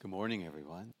Good morning,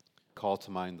 everyone. Call to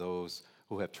mind those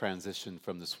who have transitioned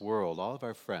from this world, all of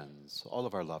our friends, all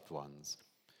of our loved ones.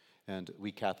 And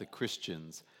we Catholic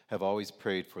Christians have always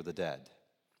prayed for the dead.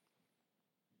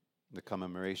 The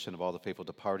commemoration of all the faithful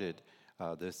departed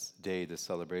this day, this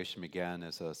celebration began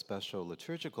as a special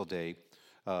liturgical day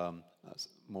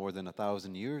more than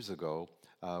 1,000 years ago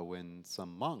when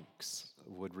some monks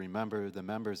would remember the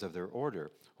members of their order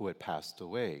who had passed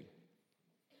away.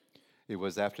 It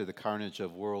was after the carnage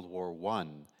of World War I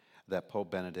that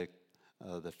Pope Benedict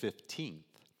the 15th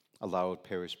allowed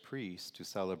parish priests to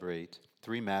celebrate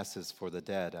 3 masses for the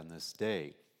dead on this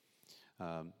day.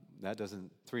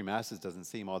 3 masses doesn't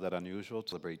seem all that unusual to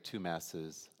celebrate 2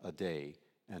 masses a day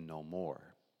and no more.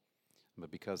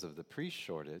 But because of the priest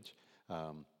shortage,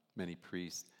 many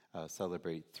priests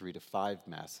celebrate 3 to 5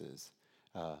 masses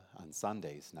on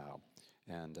Sundays now.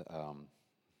 And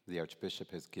the Archbishop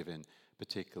has given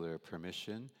particular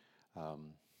permission.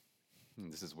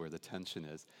 This is where the tension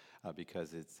is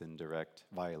because it's in direct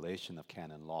violation of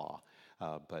canon law.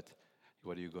 But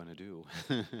what are you going to do?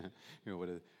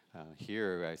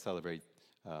 Here I celebrate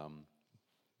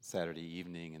Saturday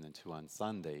evening and then 2 on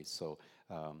Sunday, so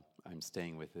I'm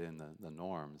staying within the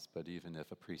norms. But even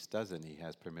if a priest doesn't, he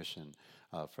has permission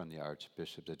from the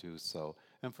Archbishop to do so,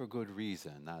 and for good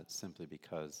reason, not simply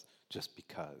just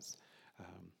because.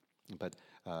 But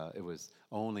it was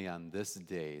only on this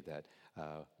day that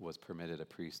was permitted a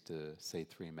priest to say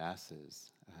 3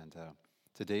 masses. And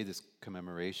today, this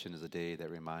commemoration is a day that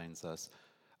reminds us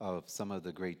of some of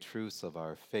the great truths of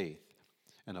our faith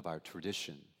and of our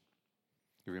tradition.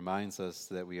 It reminds us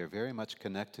that we are very much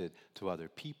connected to other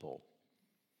people,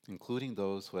 including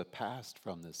those who have passed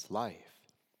from this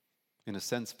life. In a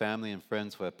sense, family and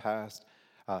friends who have passed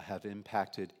have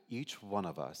impacted each one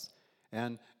of us.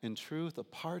 And in truth, a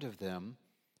part of them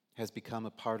has become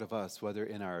a part of us, whether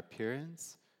in our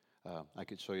appearance. I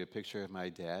could show you a picture of my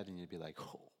dad, and you'd be like,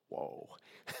 oh, whoa,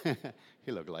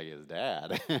 he looked like his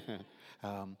dad.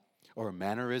 Or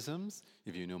mannerisms.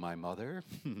 If you knew my mother,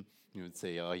 you would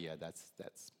say, oh, yeah,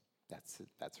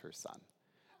 that's her son.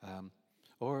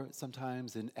 Or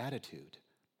sometimes in attitude.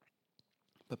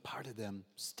 But part of them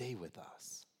stay with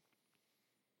us.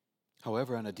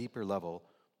 However, on a deeper level,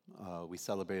 we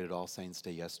celebrated All Saints'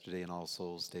 Day yesterday, and All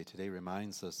Souls' Day today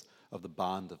reminds us of the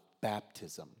bond of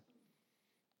baptism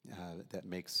that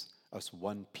makes us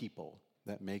one people,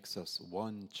 that makes us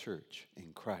one church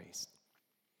in Christ.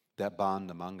 That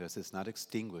bond among us is not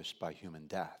extinguished by human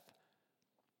death.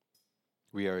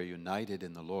 We are united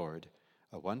in the Lord,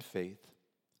 one faith,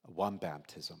 one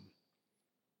baptism.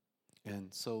 And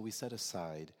so we set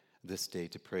aside this day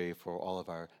to pray for all of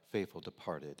our faithful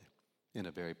departed in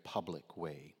a very public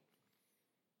way.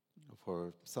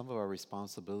 For some of our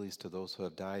responsibilities to those who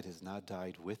have died has not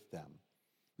died with them,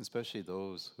 especially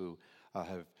those who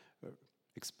have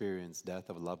experienced death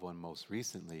of a loved one most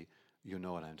recently. You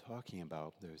know what I'm talking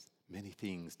about. There's many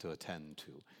things to attend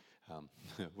to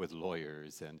with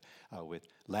lawyers and with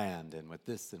land and with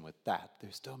this and with that.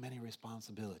 There's still many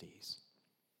responsibilities.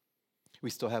 We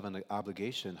still have an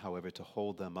obligation, however, to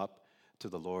hold them up to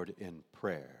the Lord in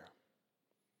prayer.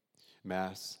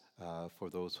 Mass for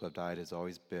those who have died has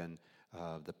always been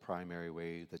the primary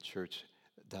way the church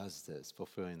does this,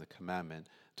 fulfilling the commandment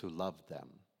to love them,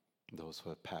 those who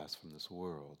have passed from this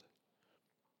world.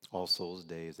 All Souls'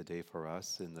 Day is a day for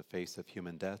us in the face of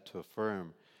human death to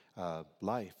affirm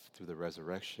life through the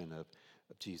resurrection of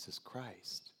Jesus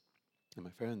Christ. And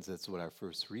my friends, that's what our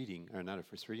first reading, or not our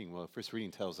first reading, well, our first reading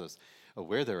tells us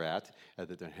where they're at, that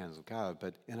they're in the hands of God.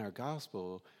 But in our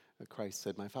gospel, Christ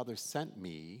said, "My Father sent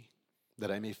me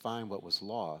that I may find what was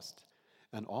lost,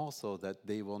 and also that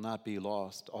they will not be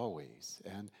lost always."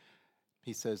 And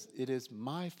he says, "It is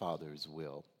my Father's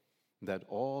will that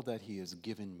all that he has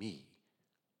given me,"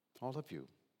 all of you,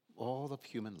 all of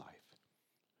human life,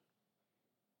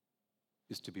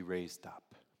 "is to be raised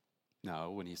up." Now,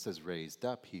 when he says raised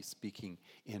up, he's speaking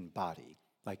in body,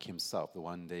 like himself. The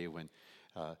one day when,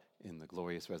 in the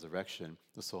glorious resurrection,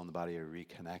 the soul and the body are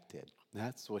reconnected.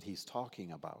 That's what he's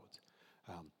talking about.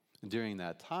 During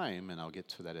that time, and I'll get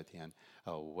to that at the end,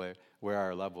 where are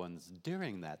our loved ones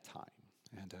during that time?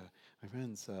 And my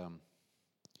friends,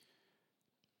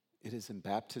 it is in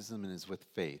baptism and is with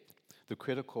faith. The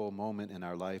critical moment in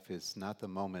our life is not the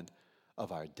moment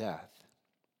of our death,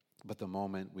 but the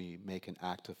moment we make an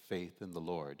act of faith in the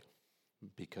Lord,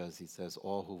 because he says,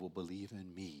 "All who will believe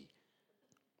in me,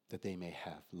 that they may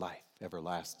have life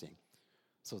everlasting."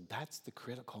 So that's the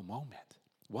critical moment.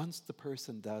 Once the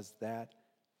person does that,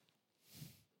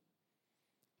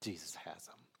 Jesus has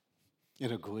them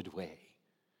in a good way,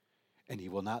 and he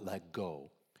will not let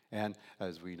go And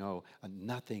as we know,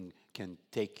 nothing can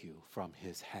take you from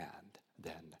his hand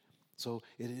then. So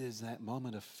it is that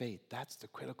moment of faith. That's the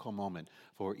critical moment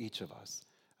for each of us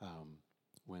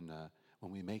when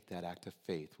we make that act of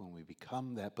faith, when we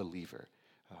become that believer.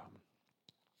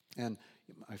 And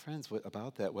my friends,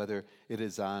 about that, whether it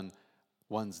is on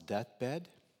one's deathbed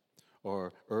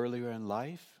or earlier in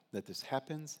life that this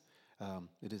happens,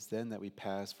 it is then that we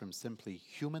pass from simply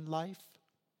human life,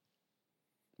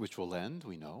 which will end,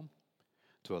 we know,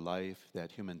 to a life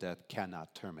that human death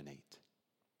cannot terminate.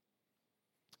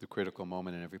 The critical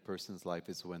moment in every person's life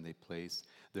is when they place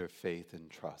their faith and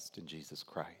trust in Jesus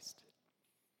Christ.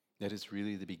 That is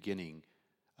really the beginning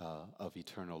of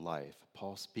eternal life.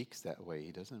 Paul speaks that way.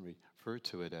 He doesn't refer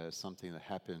to it as something that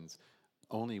happens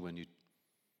only when you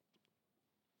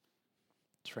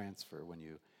transfer, when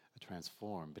you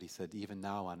transform. But he said, even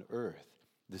now on earth,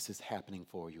 this is happening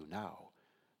for you now.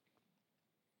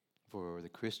 For the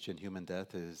Christian, human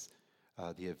death is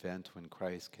the event when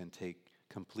Christ can take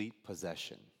complete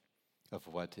possession of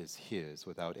what is his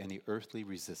without any earthly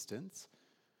resistance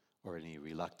or any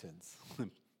reluctance,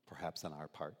 perhaps on our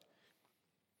part.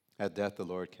 At death, the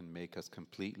Lord can make us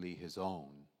completely his own.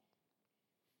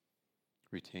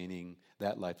 Retaining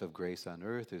that life of grace on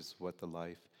earth is what the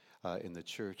life in the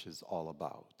church is all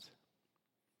about.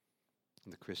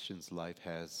 And the Christian's life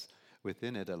has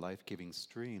within it a life-giving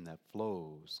stream that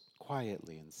flows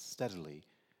quietly and steadily,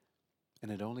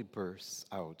 and it only bursts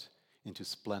out into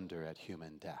splendor at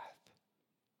human death.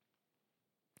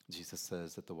 Jesus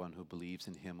says that the one who believes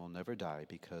in him will never die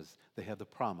because they have the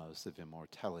promise of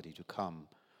immortality to come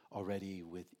already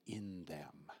within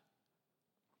them.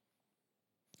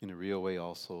 In a real way,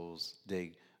 all souls,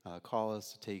 they call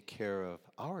us to take care of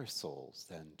our souls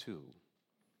then too.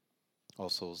 All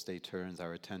Souls Day turns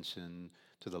our attention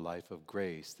to the life of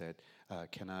grace that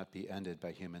cannot be ended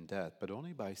by human death, but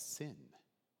only by sin,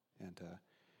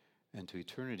 and to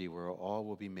eternity where all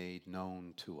will be made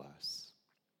known to us.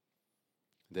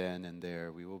 Then and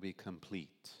there we will be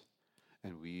complete,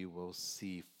 and we will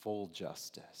see full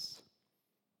justice,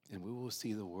 and we will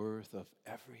see the worth of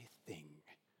everything.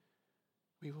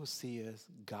 We will see as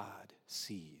God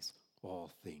sees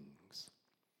all things.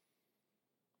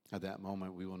 At that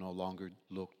moment, we will no longer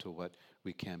look to what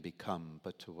we can become,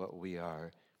 but to what we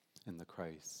are in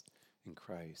Christ.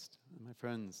 And my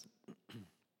friends,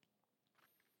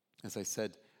 as I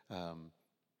said,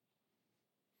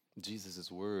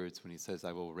 Jesus' words when he says,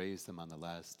 I will raise them on the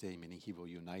last day, meaning he will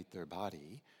unite their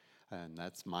body, and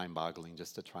that's mind-boggling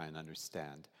just to try and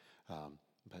understand.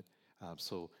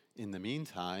 So in the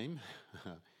meantime,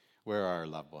 where are our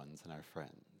loved ones and our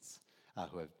friends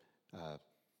who have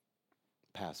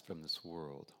passed from this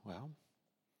world? Well,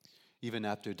 even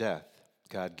after death,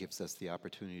 God gives us the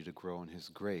opportunity to grow in his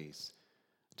grace,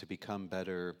 to become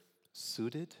better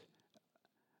suited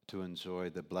to enjoy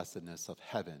the blessedness of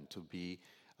heaven, to be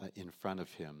in front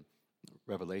of him.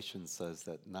 Revelation says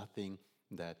that nothing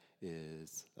that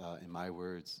is, in my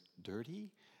words, dirty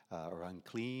or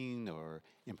unclean or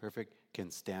imperfect can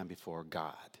stand before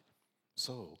God.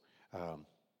 So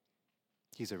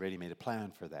he's already made a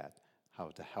plan for that, how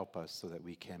to help us so that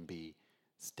we can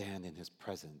stand in his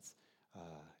presence.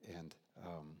 And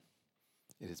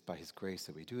it is by his grace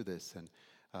that we do this. And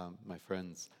my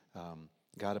friends,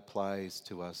 God applies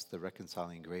to us the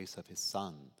reconciling grace of his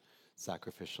Son,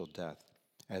 sacrificial death,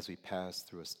 as we pass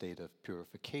through a state of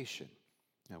purification.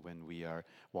 And when we are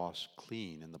washed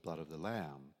clean in the blood of the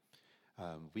Lamb,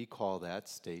 we call that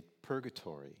state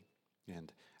purgatory.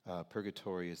 And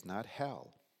purgatory is not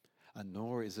hell,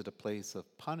 nor is it a place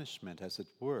of punishment, as it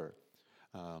were.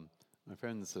 My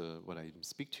friends, what I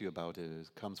speak to you about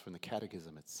comes from the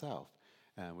Catechism itself.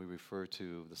 And we refer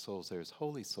to the souls there as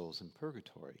holy souls in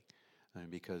purgatory,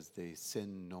 because they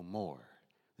sin no more.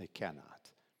 They cannot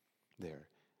there.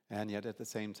 And yet at the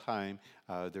same time,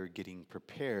 they're getting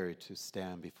prepared to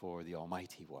stand before the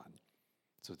Almighty One,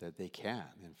 so that they can,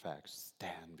 in fact,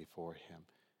 stand before him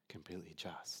completely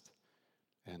just.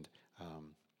 And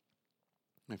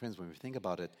my friends, when we think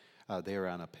about it, they are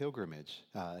on a pilgrimage,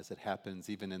 as it happens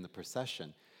even in the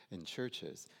procession in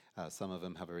churches. Some of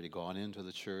them have already gone into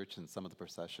the church, and some of the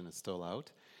procession is still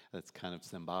out. That's kind of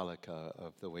symbolic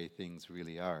of the way things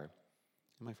really are.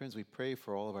 And my friends, we pray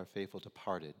for all of our faithful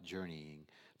departed journeying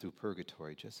through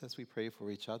purgatory, just as we pray for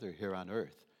each other here on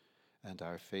earth. And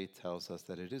our faith tells us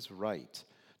that it is right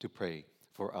to pray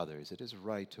for others. It is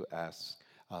right to ask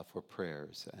for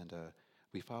prayers. And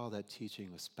we follow that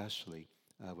teaching especially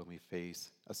when we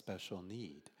face a special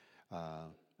need,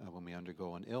 when we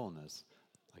undergo an illness,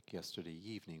 like yesterday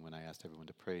evening when I asked everyone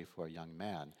to pray for a young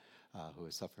man who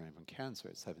is suffering from cancer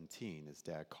at 17. His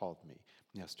dad called me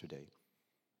yesterday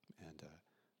and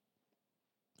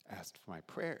asked for my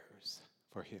prayers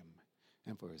for him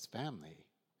and for his family.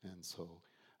 And so,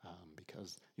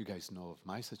 because you guys know of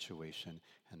my situation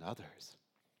and others,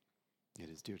 it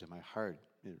is dear to my heart.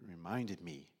 It reminded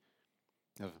me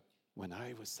of when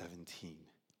I was 17,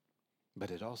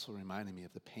 but it also reminded me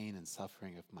of the pain and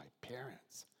suffering of my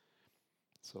parents.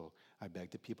 So I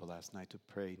begged the people last night to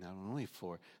pray not only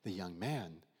for the young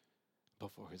man,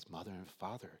 but for his mother and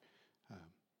father.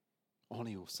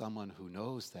 Only someone who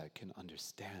knows that can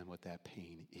understand what that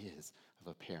pain is of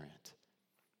a parent.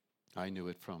 I knew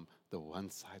it from the one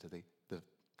side of the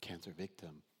cancer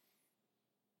victim,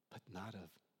 but not of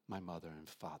my mother and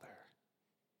father.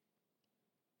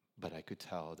 But I could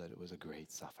tell that it was a great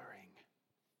suffering.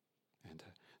 And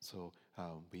so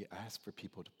we ask for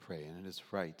people to pray, and it is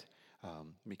right,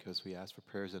 because we ask for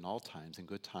prayers in all times, in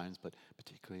good times, but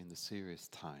particularly in the serious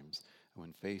times,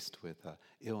 when faced with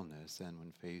illness and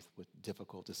when faced with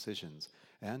difficult decisions,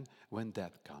 and when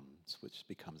death comes, which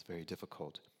becomes very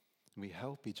difficult. We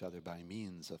help each other by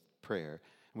means of prayer,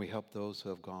 and we help those who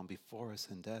have gone before us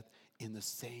in death in the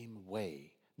same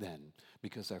way then,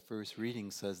 because our first reading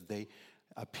says they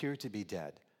appear to be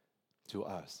dead to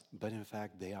us, but in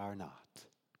fact they are not.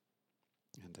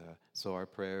 And so our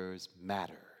prayers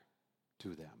matter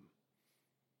to them.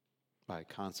 By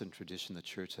constant tradition, the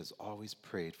church has always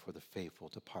prayed for the faithful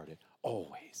departed.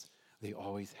 Always. They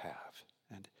always have.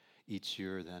 And each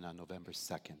year then on November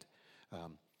 2nd,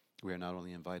 we are not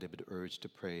only invited but urged to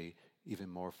pray even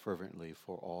more fervently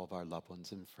for all of our loved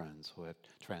ones and friends who have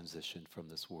transitioned from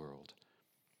this world.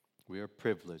 We are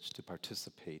privileged to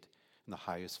participate in the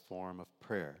highest form of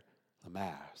prayer, the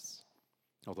Mass.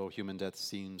 Although human death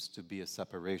seems to be a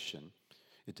separation,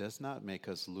 it does not make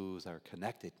us lose our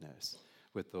connectedness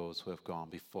with those who have gone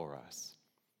before us.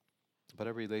 But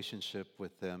our relationship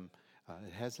with them,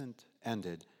 it hasn't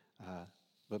ended,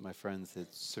 but my friends, it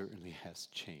certainly has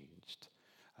changed.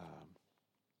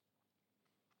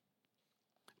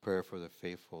 Prayer for the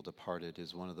faithful departed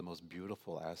is one of the most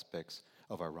beautiful aspects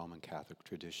of our Roman Catholic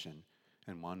tradition,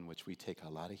 and one which we take a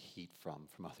lot of heat from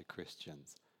other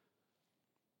Christians.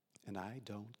 And I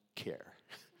don't care.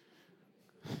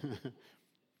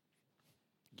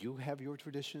 You have your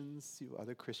traditions, you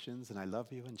other Christians, and I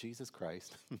love you in Jesus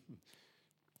Christ.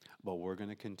 But we're going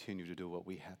to continue to do what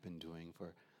we have been doing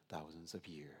for thousands of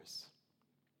years.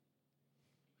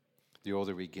 The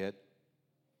older we get,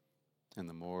 and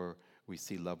the more we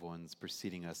see loved ones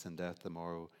preceding us in death, the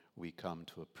more we come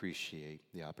to appreciate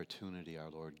the opportunity our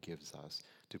Lord gives us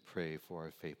to pray for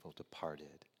our faithful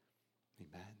departed.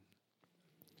 Amen.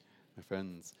 My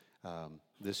friends,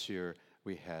 this year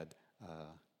we had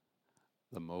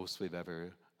the most we've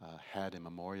ever had in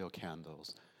memorial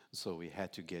candles, so we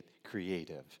had to get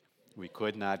creative. We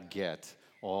could not get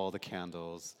all the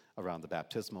candles around the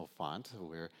baptismal font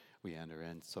where we enter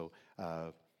in, so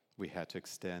we had to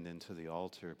extend into the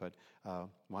altar. But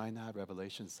why not?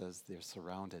 Revelation says they're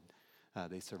surrounded.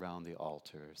 They surround the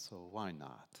altar, so why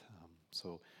not?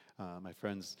 My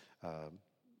friends,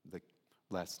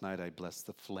 last night I blessed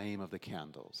the flame of the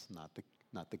candles,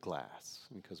 not the glass,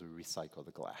 because we recycle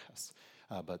the glass.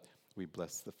 But we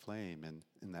bless the flame, and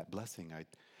in that blessing,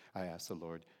 I asked the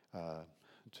Lord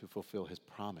to fulfill His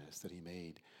promise that He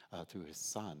made through His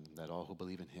Son, that all who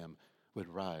believe in Him would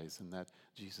rise, and that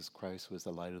Jesus Christ, who is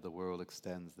the light of the world,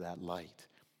 extends that light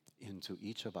into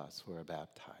each of us who are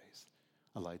baptized,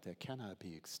 a light that cannot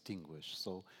be extinguished.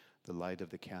 So the light of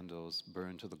the candles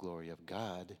burn to the glory of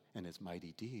God and His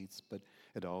mighty deeds, but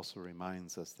it also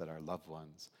reminds us that our loved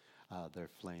ones, their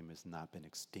flame has not been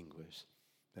extinguished,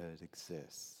 that it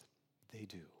exists. They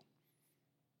do.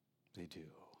 They do.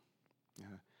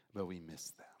 But we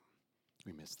miss them.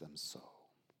 We miss them so.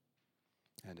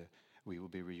 And we will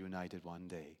be reunited one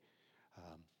day.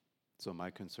 So my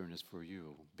concern is for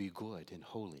you. Be good and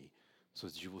holy so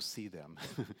that you will see them.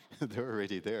 They're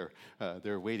already there.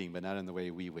 They're waiting, but not in the way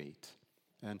we wait.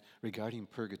 And regarding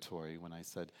purgatory, when I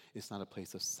said it's not a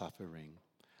place of suffering,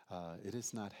 it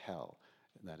is not hell.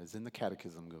 That is in the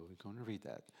Catechism. We're going to read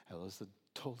that. Hell is a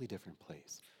totally different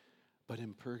place. But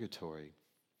in purgatory,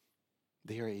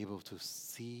 they are able to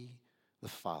see the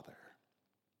Father,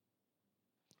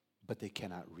 but they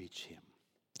cannot reach Him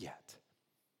yet.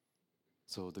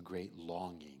 So the great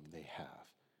longing they have,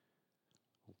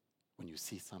 when you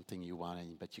see something you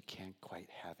want, but you can't quite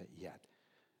have it yet.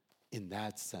 In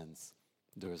that sense,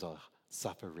 there's a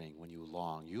suffering when you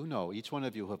long. You know, each one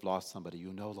of you who have lost somebody,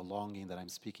 you know the longing that I'm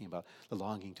speaking about, the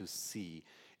longing to see.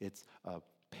 It's a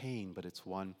pain, but it's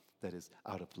one that is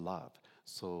out of love.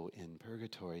 So in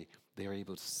purgatory, they're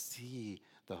able to see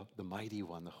the mighty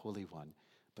one, the Holy One,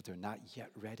 but they're not yet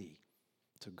ready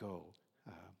to go.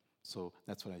 So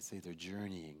that's what I say, they're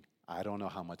journeying. I don't know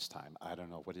how much time. I don't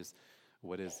know what is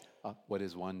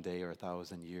 1 day or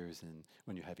 1,000 years in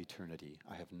when you have eternity.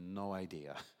 I have no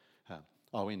idea.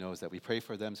 All we know is that we pray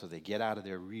for them so they get out of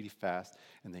there really fast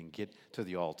and then get to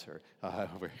the altar.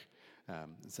 So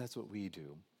that's what we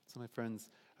do. So my friends,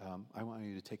 I want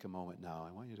you to take a moment now.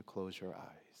 I want you to close your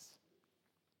eyes.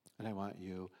 And I want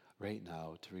you right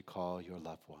now to recall your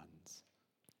loved ones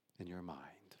in your mind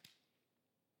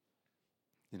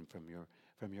and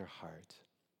from your heart.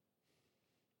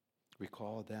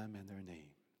 Recall them and their names.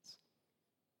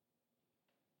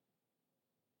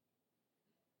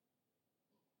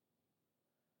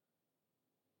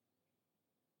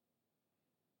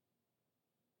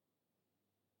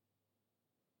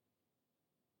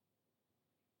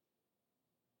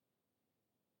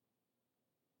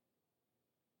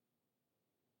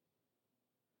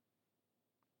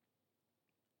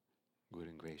 Good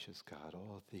and gracious God,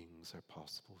 all things are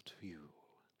possible to you.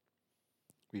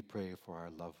 We pray for our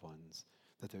loved ones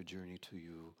that their journey to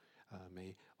you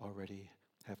may already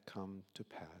have come to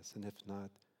pass, and if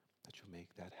not, that you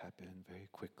make that happen very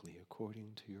quickly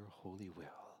according to your holy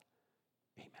will.